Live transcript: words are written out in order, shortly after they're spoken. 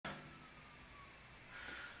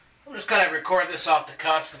just kind of record this off the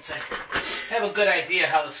cuff since I have a good idea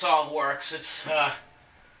how the song works. It's not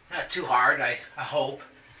too hard, I hope.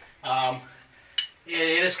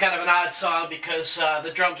 It is kind of an odd song because the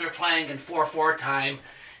drums are playing in 4/4 time,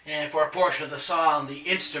 and for a portion of the song, the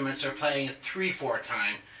instruments are playing in 3/4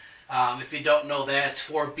 time. If you don't know that, it's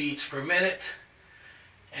 4 beats per minute,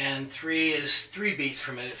 and 3 is 3 beats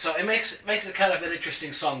per minute. So it makes it kind of an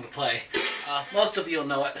interesting song to play. Most of you will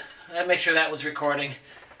know it. Make sure that was recording.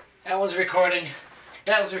 That was recording.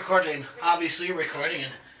 That was recording. Obviously you're recording,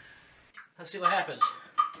 and let's see what happens.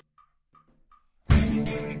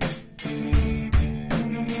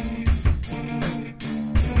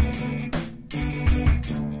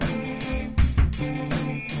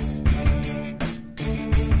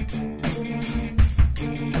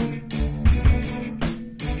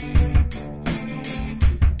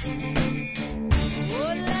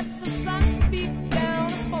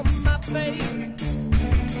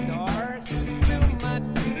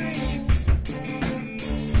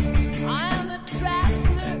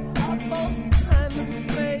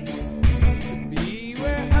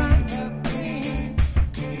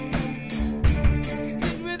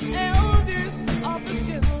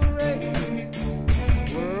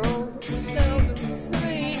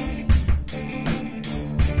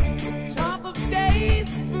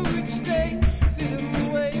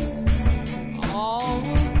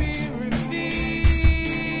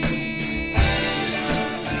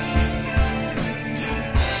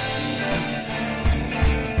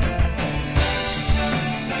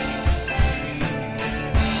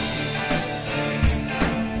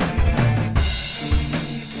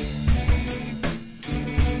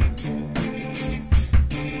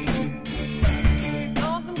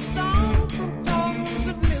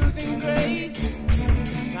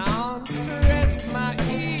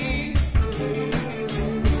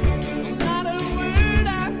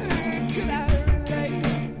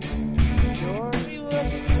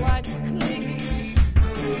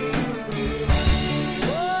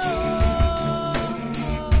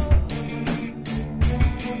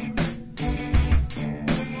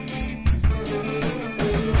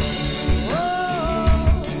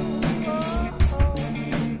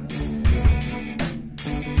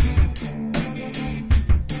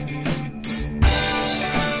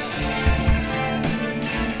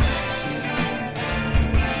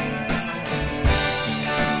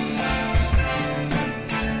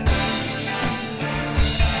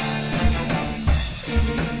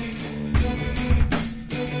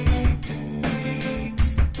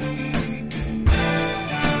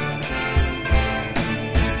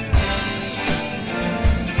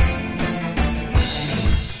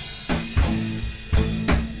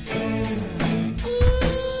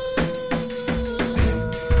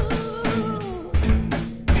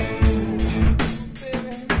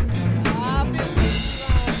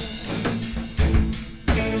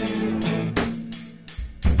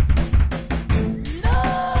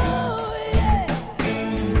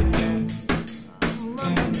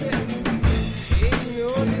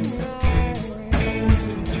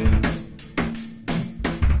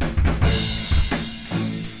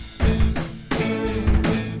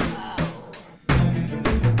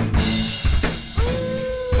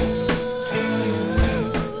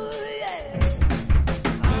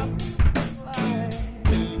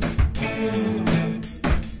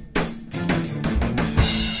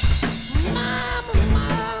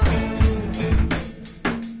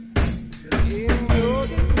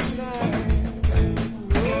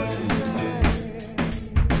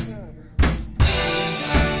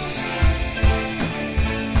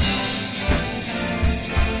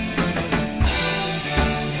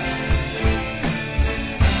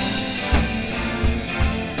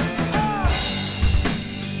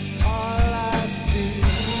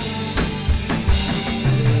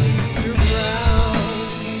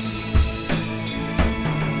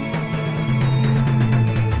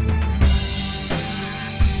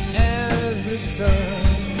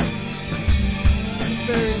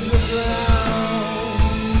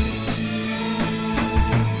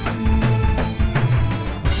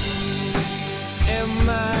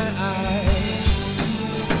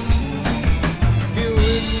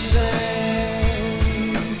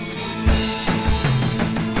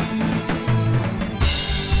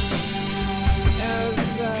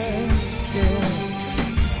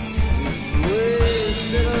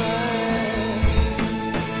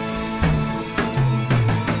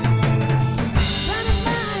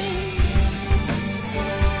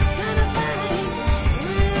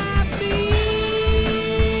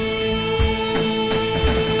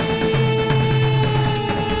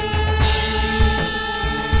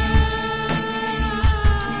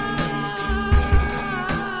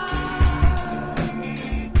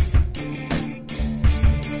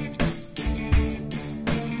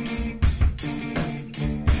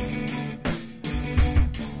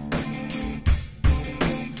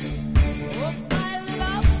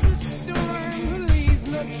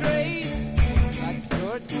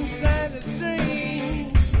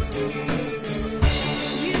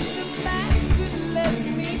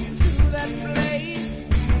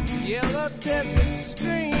 a desert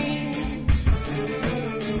stream.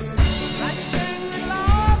 Like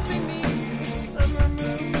Shangri-La beneath the summer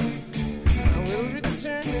moon, I will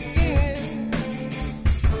return again.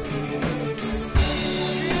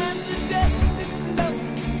 And the desert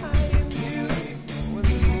floats high and blue when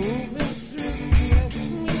moving through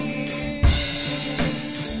Kashmir.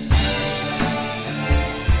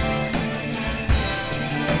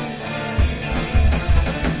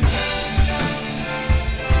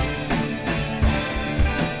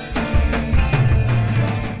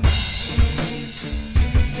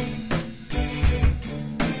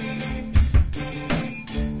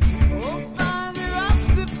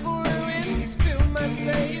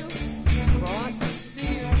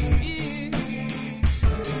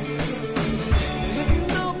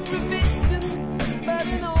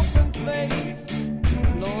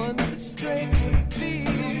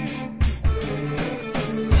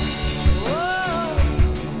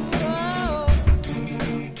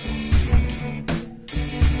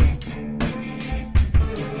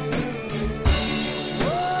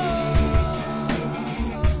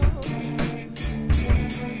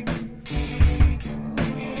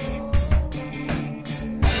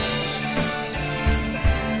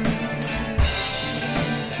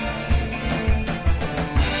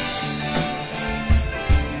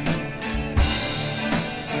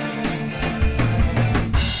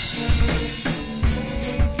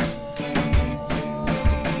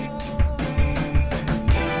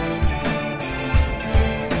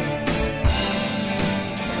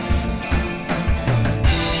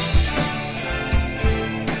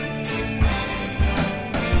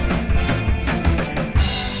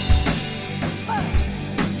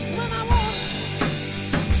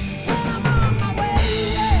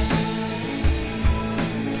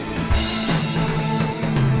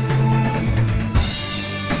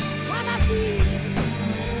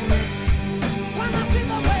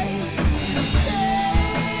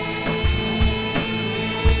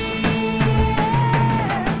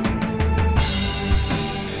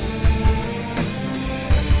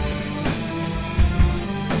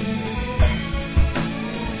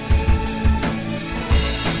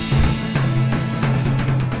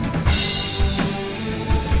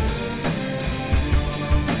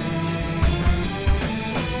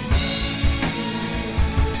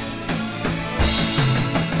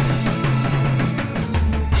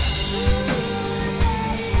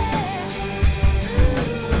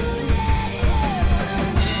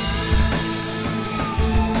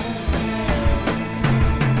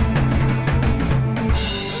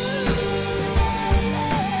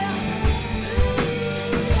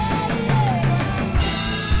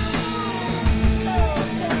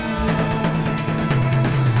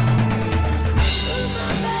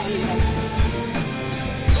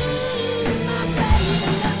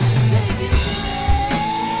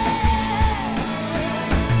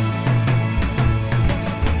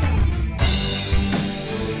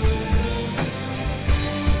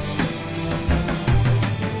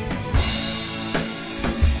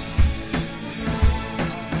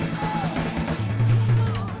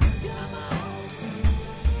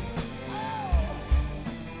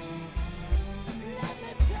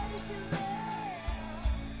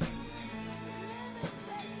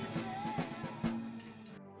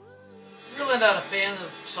 Not a fan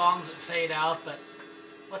of songs that fade out, but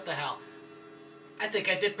what the hell? I think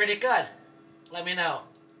I did pretty good. Let me know.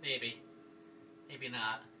 Maybe. Maybe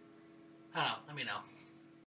not. I don't know. Let me know.